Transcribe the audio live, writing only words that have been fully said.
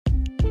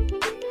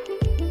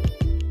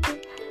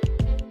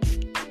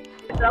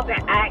yourself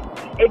and ask,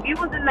 if you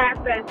was in that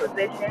same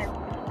position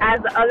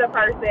as the other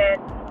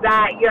person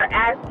that you're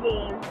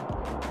asking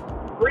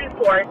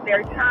resource,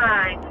 their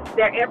time,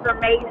 their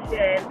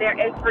information, their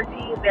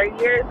expertise, their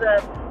years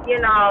of,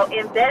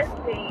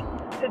 investing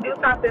to do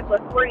something for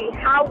free,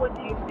 how would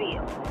you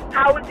feel?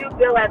 How would you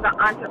feel as an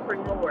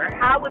entrepreneur?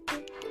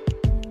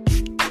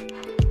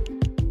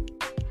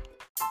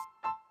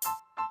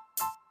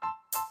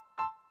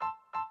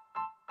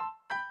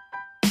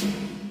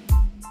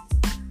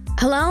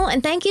 Hello,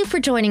 and thank you for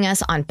joining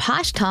us on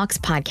Posh Talks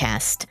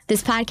podcast.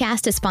 This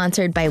podcast is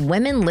sponsored by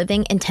Women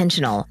Living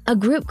Intentional, a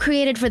group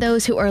created for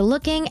those who are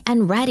looking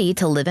and ready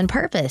to live in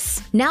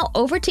purpose. Now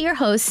over to your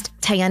host,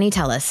 Tayani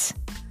Tellis.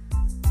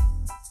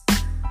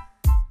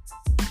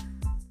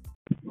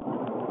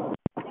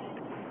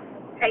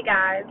 Hey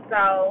guys,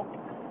 so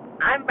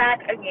I'm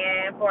back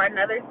again for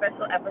another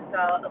special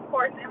episode, of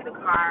course in the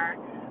car.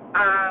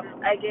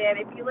 Again,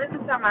 if you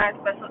listen to my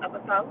special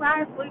episode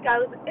last week,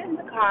 I was in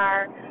the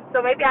car,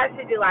 so maybe I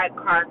should do like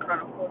car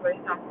chronicles or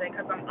something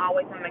because I'm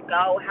always on the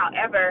go.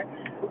 However,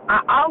 I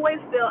always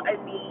feel a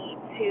need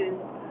to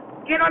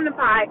get on the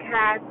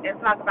podcast and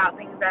talk about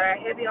things that are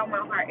heavy on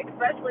my heart,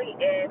 especially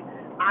if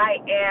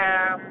I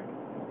am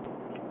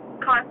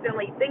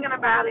constantly thinking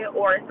about it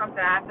or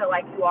something I feel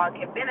like you all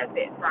can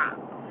benefit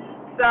from.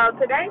 So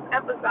today's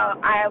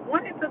episode, I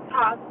wanted to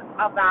talk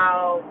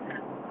about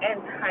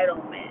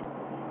entitlement.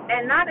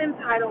 And not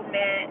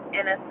entitlement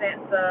in a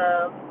sense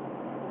of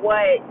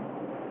what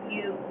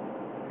you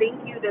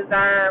think you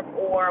deserve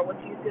or what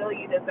you feel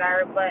you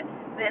deserve, but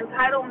the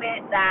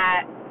entitlement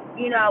that,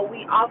 we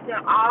often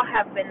all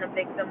have been the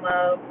victim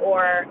of,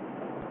 or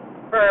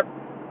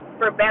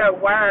for better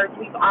words,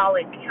 we've all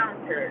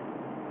encountered.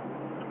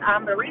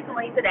 But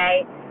recently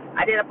today,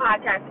 I did a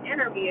podcast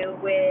interview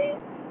with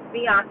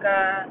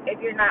Bianca. If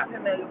you're not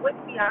familiar with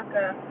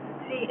Bianca,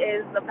 she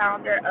is the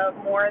founder of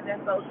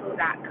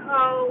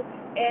MoreThanSocial.co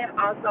and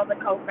also the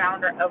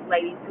co-founder of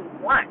Ladies Who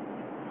Want.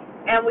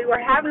 And we were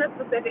having a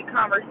specific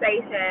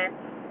conversation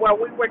where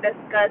we were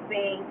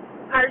discussing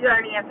her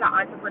journey into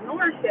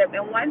entrepreneurship.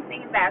 And one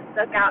thing that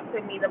stuck out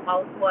to me the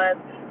most was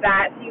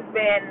that she's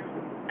been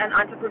an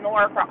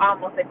entrepreneur for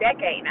almost a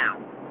decade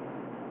now.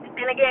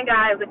 And again,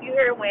 guys, if you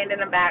hear wind in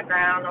the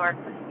background or,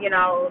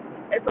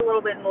 it's a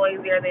little bit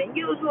noisier than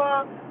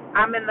usual,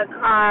 I'm in the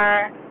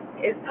car.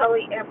 It's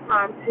totally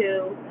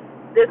impromptu.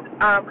 This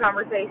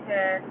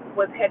conversation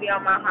was heavy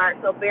on my heart,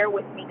 so bear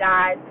with me,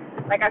 guys.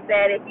 Like I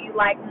said, if you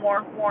like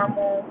more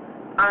formal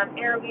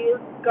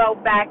interviews, go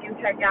back and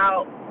check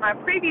out my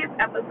previous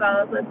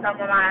episodes with some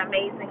of my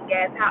amazing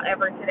guests.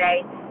 However,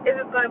 today is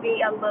just going to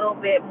be a little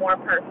bit more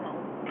personal.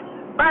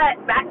 But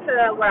back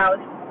to what I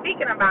was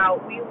speaking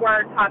about, we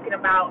were talking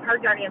about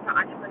her journey into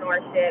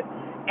entrepreneurship,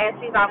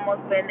 and she's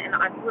almost been an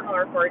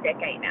entrepreneur for a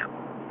decade now.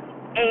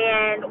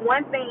 And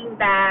one thing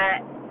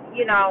that,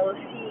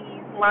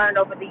 she's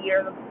learned over the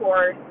years, of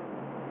course,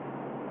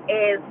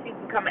 is she's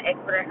become an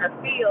expert in her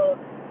field.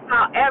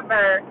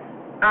 However,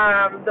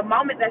 the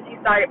moment that she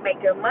started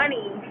making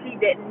money, she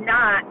did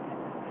not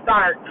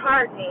start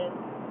charging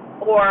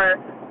or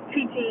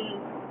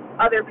teaching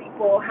other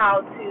people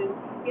how to,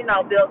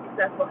 build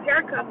successful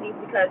hair companies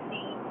because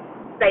she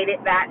stated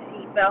that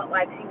she felt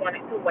like she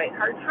wanted to wait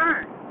her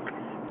turn.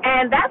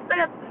 And that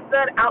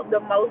stood out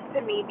the most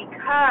to me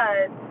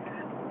because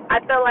I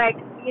feel like,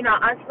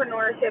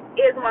 entrepreneurship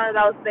is one of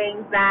those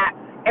things that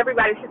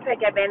everybody should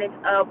take advantage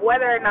of,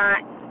 whether or not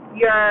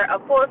you're a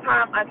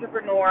full-time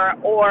entrepreneur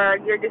or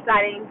you're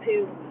deciding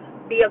to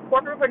be a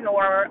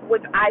corporatepreneur,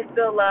 which I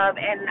still love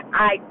and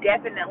I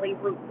definitely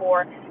root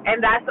for.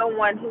 And that's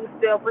someone who's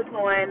still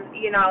pursuing,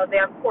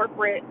 their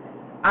corporate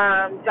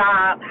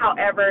job.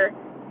 However,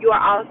 you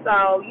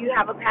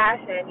have a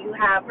passion, you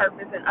have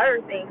purpose in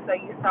other things, so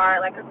you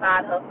start like a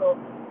side hustle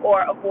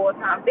or a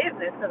full-time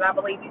business, because I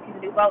believe you can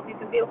do both. You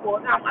can be a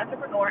full-time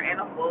entrepreneur and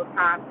a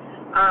full-time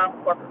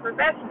corporate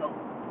professional.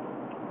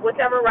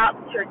 Whichever route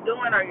that you're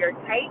doing or you're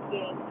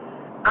taking,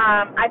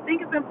 I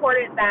think it's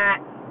important that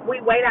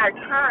we wait our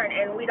turn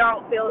and we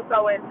don't feel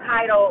so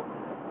entitled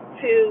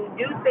to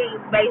do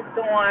things based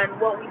on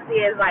what we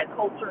see as like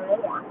culture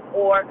norms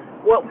or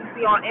what we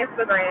see on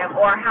Instagram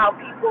or how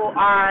people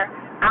are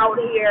out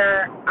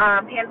here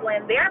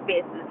handling their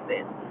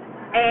businesses.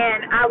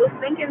 And I was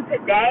thinking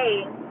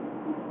today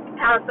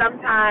how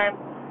oftentimes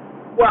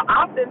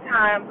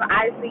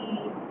I see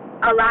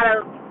a lot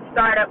of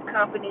startup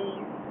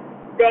companies,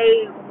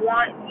 they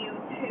want you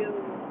to,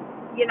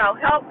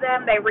 help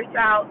them. They reach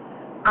out,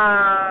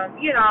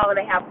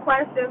 they have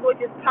questions,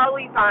 which is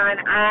totally fine.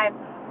 I'm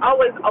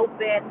always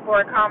open for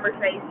a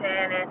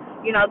conversation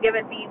and,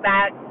 giving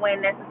feedback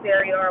when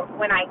necessary or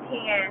when I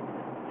can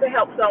to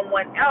help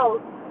someone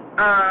else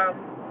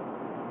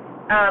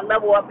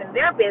level up in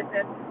their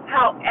business.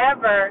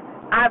 However,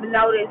 I've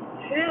noticed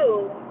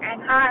too, in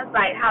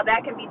hindsight, how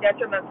that can be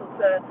detrimental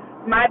to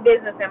my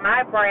business and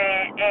my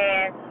brand,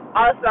 and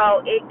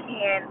also it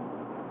can,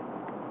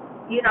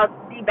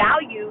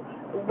 devalue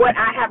what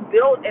I have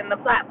built and the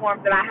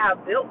platforms that I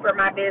have built for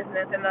my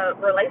business and the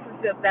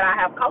relationships that I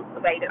have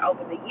cultivated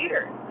over the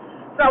years.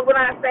 So So when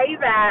I say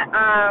that,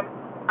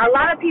 a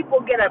lot of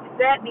people get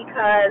upset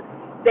because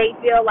they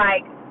feel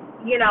like,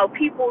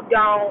 people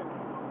don't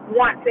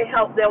want to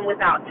help them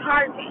without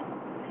charging.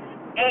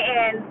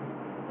 And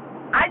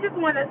I just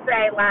want to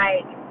say,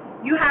 like,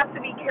 you have to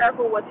be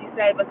careful what you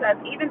say, because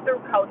even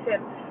through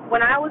coaching, when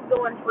I was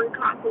doing free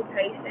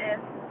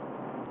consultations,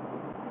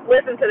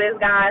 listen to this,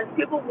 guys,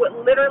 people would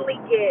literally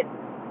get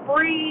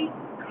free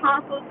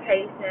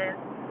consultations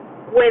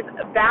with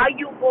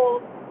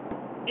valuable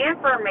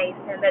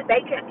information that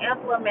they can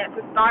implement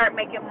to start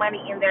making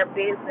money in their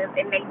business,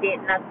 and they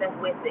did nothing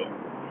with it.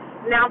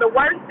 Now, the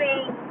worst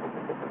thing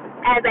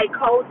as a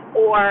coach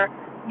or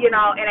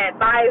an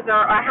advisor,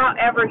 or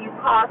however you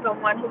call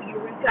someone who you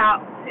reach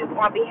out to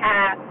on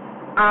behalf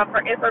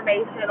for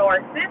information or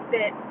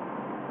assistance,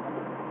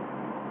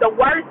 the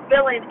worst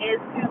feeling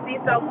is to see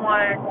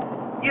someone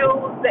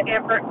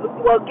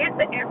get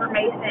the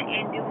information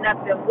and do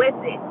nothing with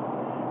it.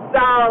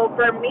 So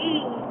for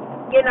me,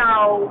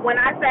 when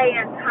I say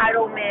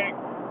entitlement,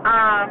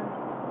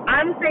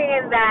 I'm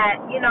saying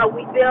that,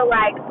 we feel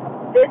like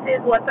this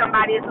is what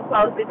somebody is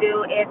supposed to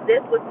do. If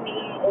this was me,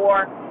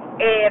 or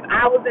if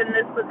I was in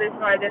this position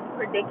or this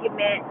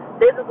predicament,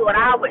 this is what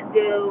I would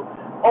do,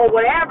 or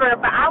whatever.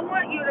 But I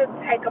want you to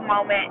take a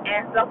moment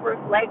and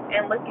self-reflect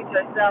and look at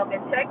yourself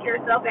and check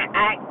yourself and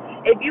ask,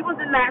 if you was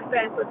in that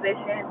same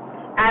position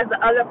as the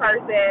other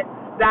person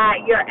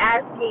that you're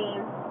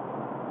asking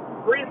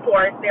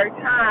resource, their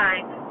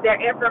time, their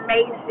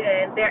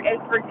information, their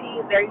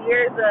expertise, their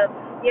years of,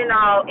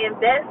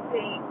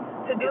 investing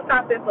to do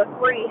something for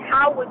free,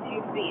 how would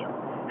you feel?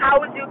 How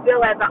would you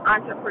feel as an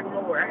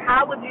entrepreneur?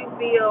 How would you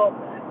feel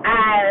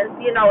as,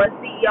 a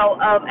CEO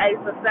of a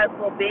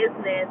successful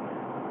business,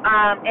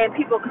 and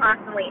people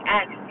constantly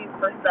ask you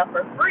for stuff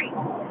for free?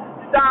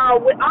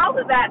 So with all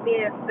of that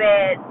being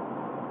said,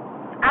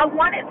 I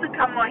wanted to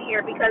come on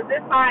here because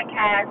this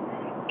podcast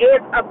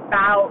is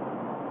about,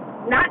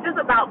 not just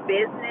about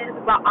business,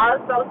 but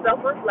also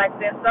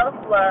self-reflection,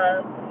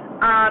 self-love.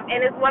 And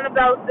it's one of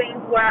those things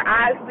where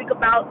I speak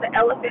about the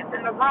elephants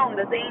in the room,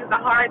 the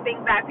hard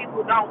things that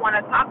people don't want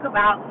to talk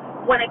about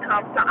when it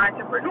comes to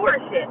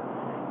entrepreneurship.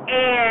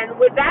 And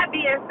with that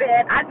being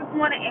said, I just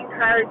want to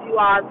encourage you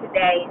all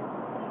today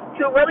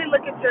to really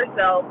look at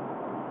yourself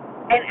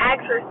and ask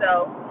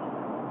yourself,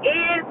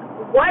 is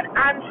what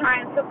I'm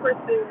trying to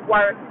pursue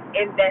worth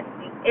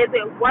investing? Is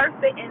it worth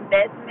the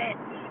investment?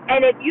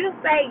 And if you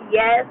say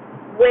yes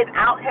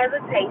without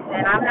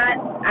hesitation,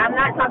 I'm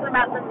not talking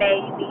about the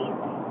maybes.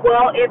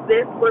 Well, if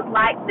this was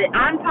like this,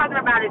 I'm talking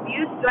about if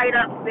you straight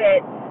up said,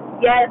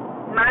 yes,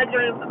 my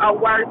dreams are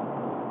worth,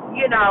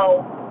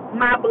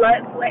 my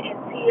blood, sweat, and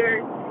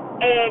tears,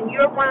 and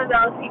you're one of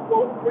those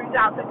people who reach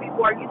out to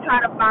people, or you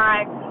try to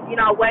find,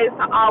 ways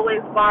to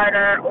always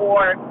barter,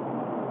 or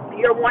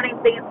you're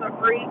wanting things for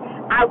free,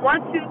 I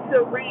want you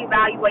to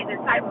reevaluate the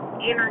type of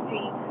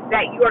energy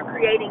that you are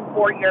creating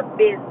for your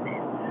business.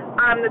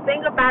 The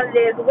thing about it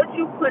is, what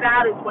you put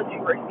out is what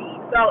you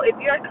receive. So if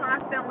you're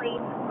constantly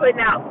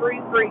putting out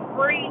free,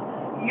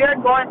 you're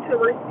going to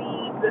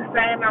receive the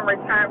same in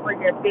return for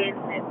your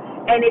business.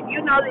 And if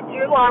you know that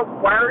you are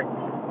worth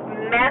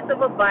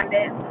massive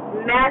abundance,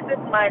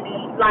 massive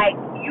money, like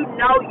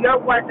your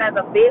worth as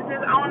a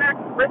business owner,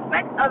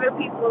 respect other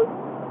people's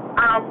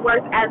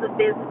worth as a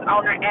business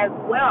owner as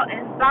well,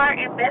 and start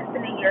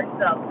investing in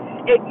yourself.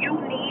 If you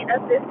need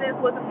assistance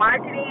with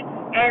marketing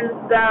and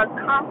the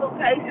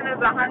consultation is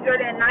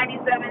 $197,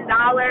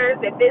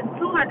 if it's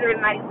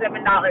 $297,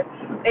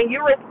 and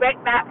you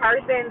respect that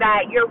person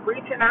that you're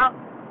reaching out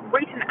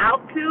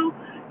to,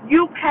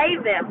 you pay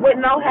them with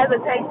no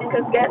hesitation,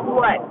 because guess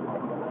what?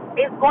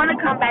 It's going to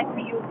come back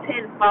to you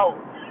tenfold.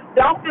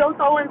 Don't feel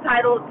so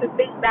entitled to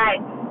think that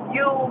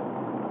you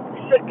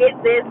should get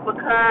this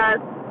because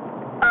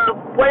of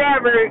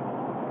whatever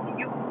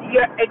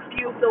your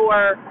excuse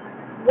or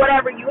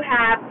whatever you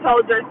have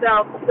told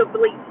yourself to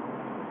believe.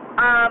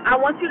 I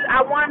want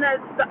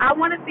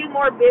to see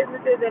more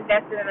businesses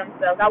investing in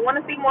themselves. I want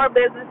to see more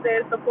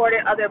businesses supporting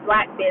other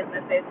black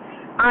businesses.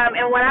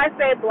 And when I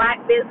say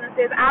black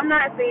businesses, I'm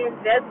not saying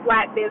just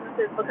black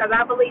businesses, because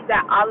I believe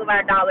that all of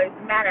our dollars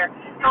matter.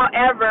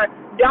 However,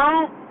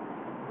 don't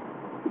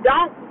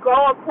go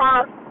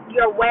across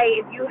your way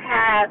if you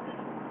have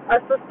a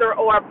sister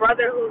or a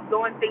brother who's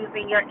doing things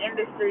in your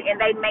industry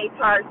and they may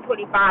charge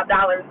 $25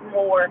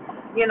 more,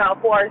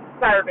 for a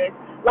service.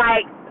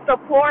 Like,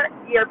 support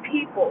your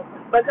people,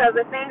 because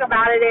the thing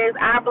about it is,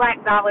 our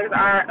black dollars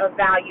are of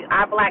value.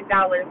 Our black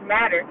dollars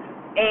matter.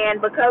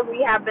 And because we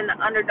have been the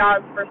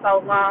underdogs for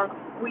so long,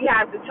 we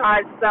have to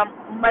charge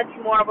much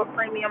more of a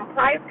premium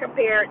price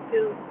compared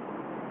to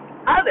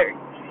others.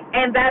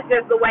 And that's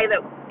just the way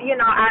that,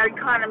 our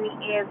economy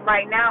is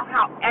right now.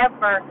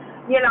 However,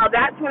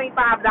 that $25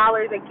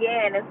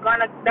 again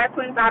that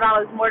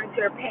 $25 more that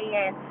you're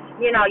paying,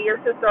 your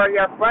sister or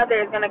your brother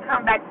is going to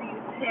come back to you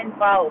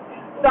tenfold.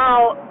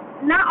 So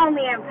not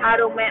only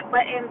entitlement,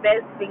 but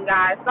investing,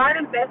 guys. Start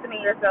investing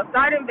in yourself.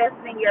 Start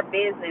investing in your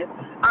business.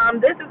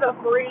 This is a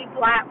free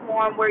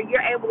platform where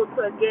you're able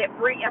to get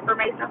free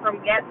information from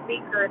guest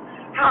speakers.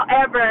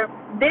 However,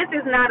 this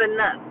is not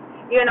enough.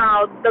 You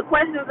know, the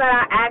questions that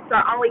I ask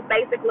are only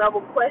basic level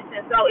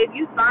questions. So if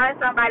you find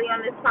somebody on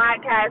this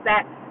podcast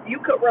that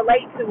you could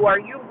relate to, or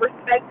you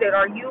respected,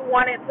 or you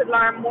wanted to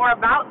learn more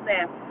about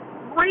them,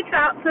 reach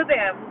out to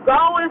them.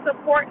 Go and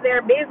support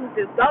their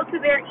businesses. Go to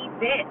their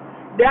events.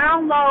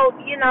 Download,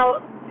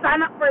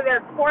 sign up for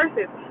their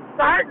courses.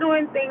 Start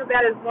doing things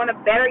that is going to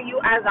better you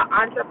as an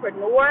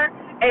entrepreneur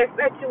and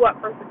set you up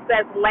for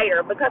success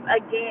later. Because,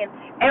 again,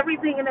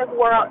 everything in this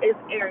world is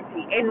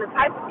energy. And the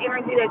type of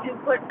energy that you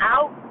put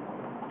out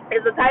is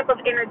the type of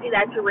energy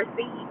that you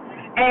receive.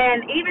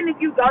 And even if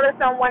you go to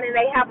someone and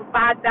they have a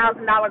 $5,000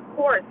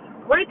 course,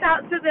 reach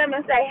out to them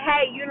and say,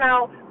 hey,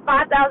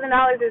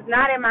 $5,000 is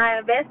not in my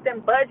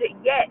investing budget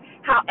yet.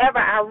 However,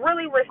 I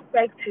really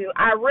respect you.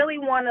 I really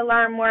want to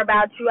learn more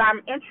about you.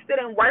 I'm interested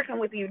in working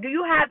with you. Do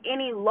you have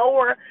any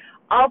lower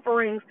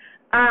offerings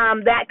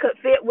that could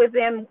fit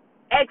within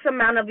X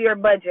amount of your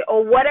budget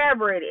or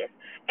whatever it is?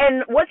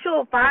 And what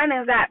you'll find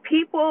is that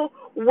people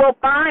will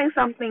find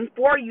something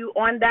for you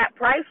on that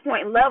price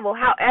point level.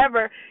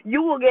 However,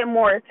 you will get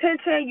more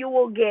attention. You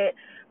will get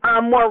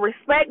more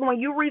respect when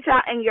you reach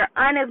out and you're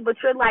honest, but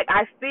you're like,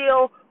 I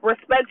still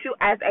respect you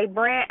as a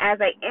brand, as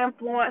an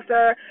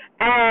influencer,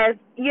 as,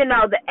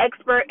 the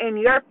expert in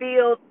your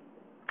field.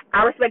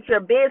 I respect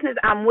your business.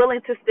 I'm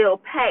willing to still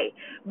pay.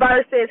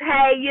 Versus,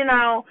 hey,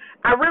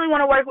 I really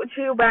want to work with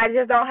you, but I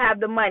just don't have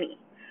the money.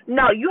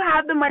 No, you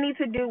have the money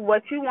to do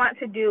what you want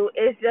to do.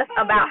 It's just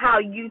about how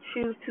you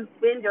choose to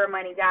spend your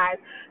money, guys.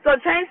 So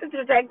change the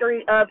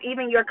trajectory of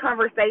even your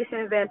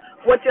conversations and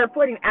what you're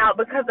putting out,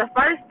 because the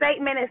first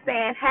statement is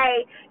saying,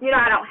 hey,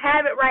 I don't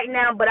have it right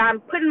now, but I'm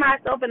putting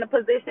myself in a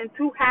position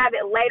to have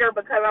it later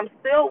because I'm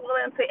still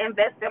willing to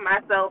invest in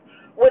myself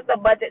with the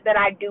budget that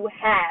I do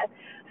have.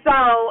 So,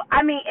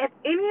 if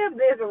any of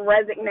this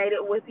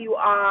resonated with you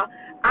all,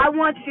 I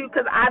want you,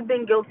 because I've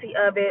been guilty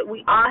of it.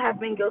 We all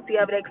have been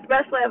guilty of it,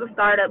 especially as a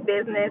startup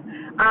business.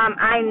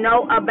 I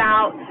know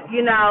about,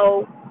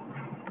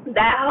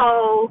 that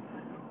whole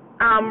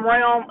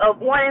realm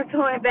of wanting to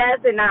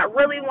invest and not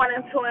really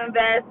wanting to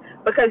invest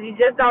because you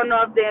just don't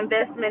know if the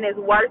investment is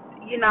worth,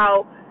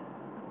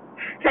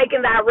 taking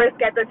that risk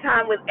at the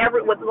time with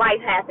life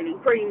happening,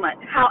 pretty much.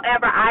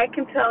 However, I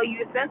can tell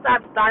you, since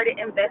I've started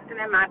investing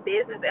in my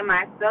business and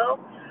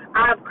myself,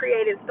 I've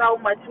created so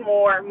much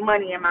more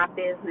money in my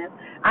business.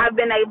 I've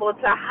been able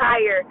to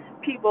hire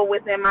people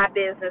within my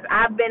business.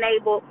 I've been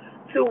able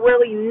to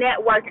really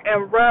network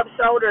and rub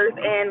shoulders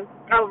and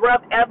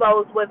rub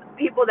elbows with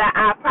people that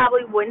I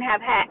probably wouldn't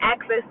have had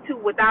access to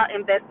without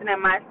investing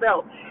in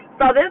myself.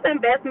 So this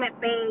investment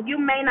thing, you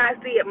may not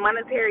see it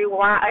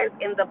monetary-wise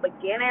in the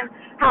beginning.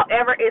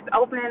 However, it's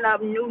opening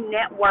up new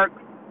networks.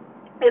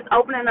 It's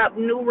opening up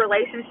new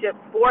relationships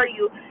for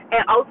you.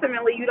 And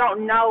ultimately, you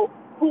don't know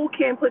who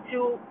can put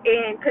you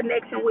in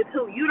connection with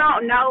who. You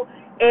don't know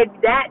if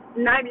that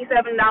 $197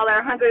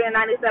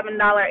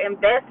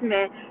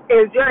 investment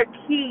is your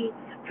key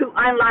to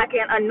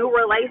unlocking a new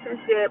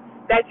relationship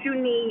that you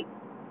need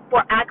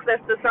for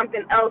access to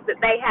something else that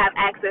they have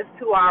access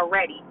to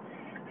already.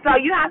 So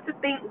you have to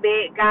think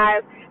big,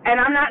 guys. And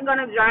I'm not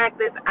going to drag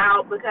this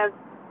out because,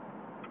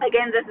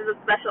 again, this is a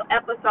special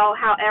episode.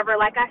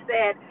 However, like I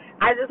said,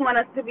 I just want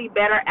us to be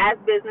better as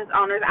business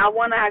owners. I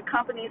want our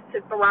companies to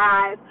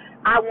thrive.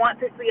 I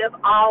want to see us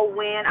all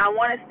win. I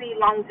want to see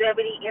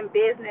longevity in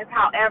business.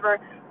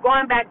 However,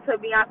 going back to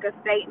Bianca's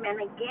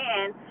statement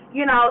again,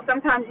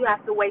 sometimes you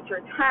have to wait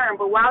your turn.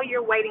 But while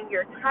you're waiting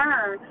your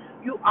turn,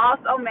 you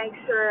also make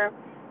sure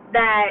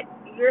that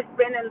you're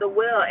spinning the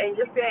wheel and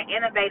you're staying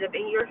innovative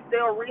and you're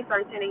still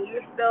researching and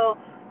you're still,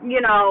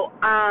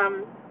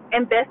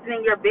 investing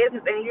in your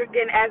business and you're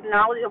getting as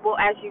knowledgeable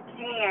as you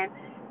can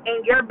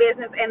in your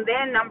business. And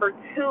then number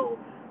two,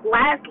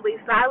 lastly,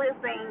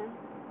 silencing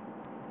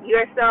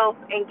yourself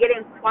and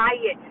getting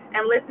quiet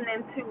and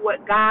listening to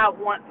what God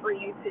wants for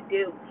you to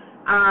do.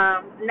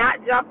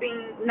 Not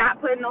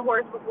putting the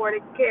horse before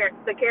the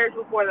carriage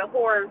before the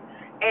horse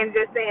and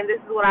just saying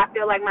this is what I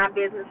feel like my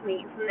business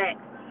needs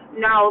next.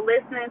 No,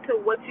 listening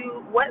to what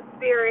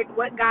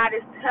God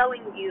is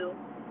telling you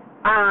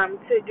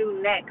to do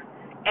next.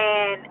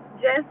 And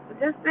just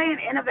staying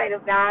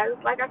innovative, guys.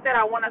 Like I said,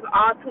 I want us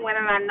all to win,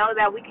 and I know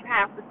that we can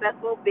have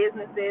successful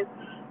businesses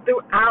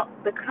throughout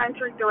the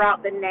country,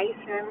 throughout the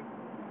nation.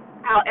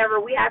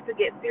 However, we have to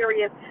get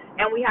serious,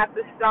 and we have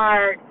to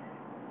start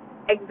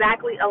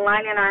exactly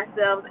aligning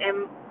ourselves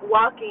and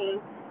walking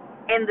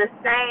in the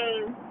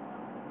same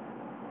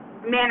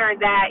manner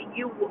that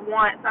you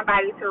want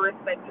somebody to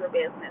respect your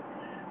business.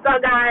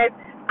 So, guys,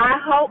 I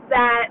hope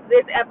that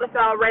this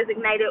episode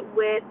resonated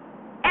with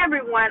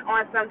everyone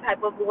on some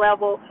type of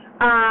level.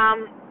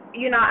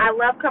 I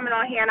love coming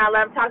on here and I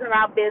love talking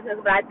about business,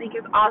 but I think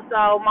it's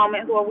also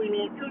moments where we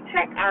need to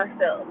check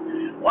ourselves,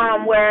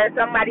 where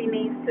somebody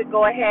needs to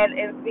go ahead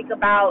and speak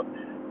about,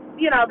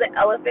 the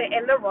elephant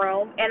in the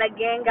room. And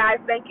again, guys,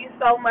 thank you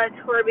so much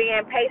for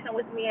being patient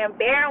with me and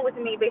bearing with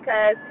me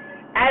because,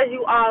 as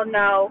you all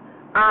know,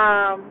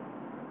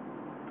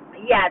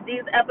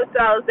 these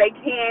episodes, they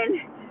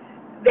can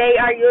They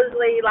are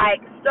usually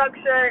like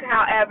structured.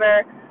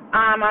 However,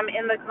 I'm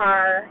in the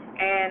car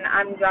and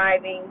I'm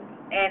driving,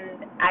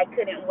 and I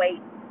couldn't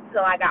wait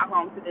till I got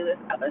home to do this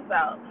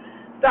episode.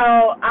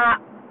 So,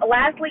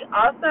 lastly,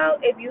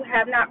 also, if you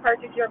have not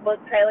purchased your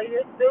book, Tailor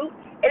Your Suit,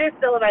 it is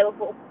still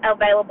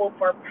available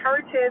for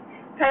purchase.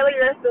 Tailor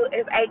Your Suit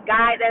is a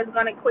guide that's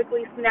going to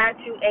quickly snatch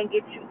you and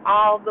get you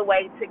all the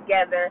way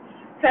together.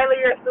 Tailor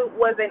Your Suit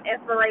was an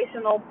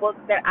inspirational book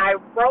that I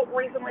wrote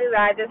recently,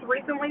 that I just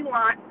recently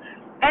launched,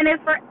 and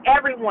it's for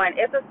everyone.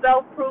 It's a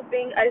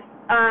self-proofing, a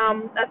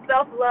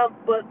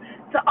self-love book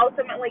to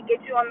ultimately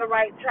get you on the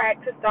right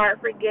track, to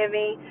start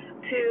forgiving,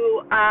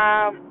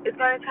 it's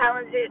going to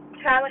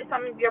challenge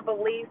some of your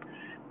beliefs.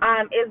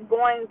 It's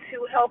going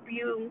to help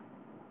you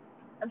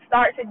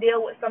start to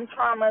deal with some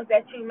traumas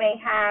that you may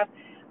have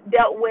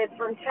dealt with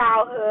from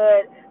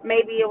childhood.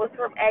 Maybe it was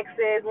from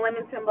exes,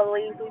 limiting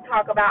beliefs. We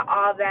talk about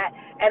all that,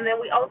 and then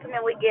we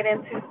ultimately get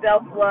into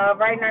self-love,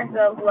 writing our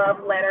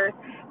self-love letters,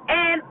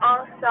 and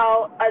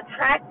also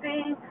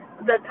attracting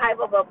the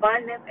type of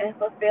abundance and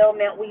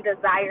fulfillment we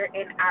desire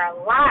in our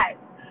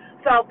lives.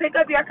 So pick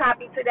up your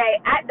copy today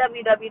at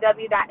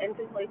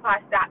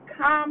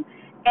www.intentionallyposh.com,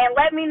 and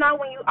let me know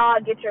when you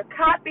all get your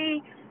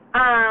copy.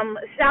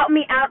 Shout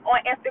me out on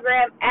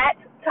Instagram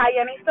at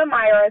Tayani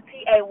Samyra,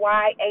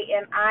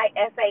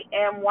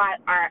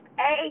 TayaniSamyra,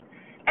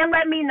 and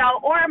let me know,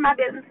 or my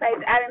business page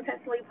at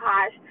Intentionally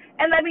Posh,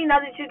 and let me know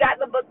that you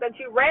got the book, that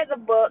you read the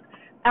book,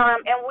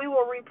 and we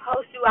will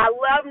repost you. I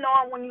love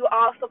knowing when you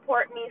all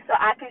support me, so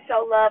I can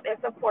show love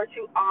and support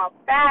you all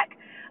back.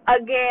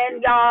 Again,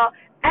 y'all,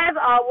 as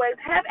always,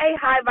 have a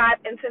high vibe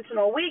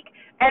intentional week,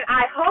 and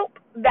I hope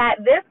that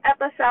this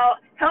episode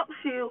helps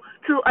you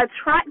to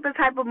attract the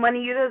type of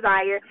money you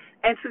desire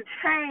and to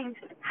change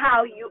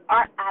how you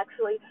are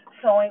actually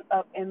showing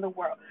up in the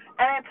world.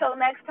 And until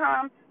next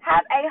time,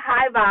 have a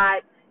high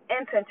vibe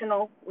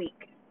intentional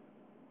week.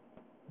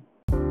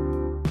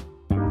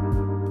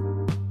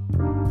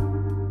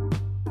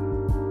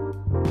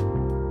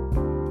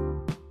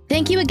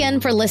 Thank you again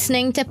for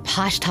listening to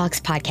Posh Talks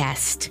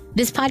Podcast.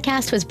 This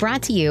podcast was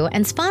brought to you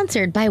and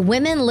sponsored by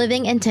Women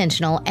Living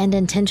Intentional and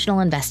Intentional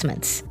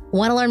Investments.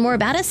 Want to learn more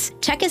about us?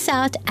 Check us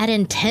out at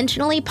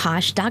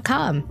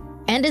intentionallyposh.com.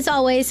 And as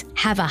always,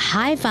 have a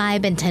high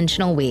vibe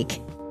intentional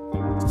week.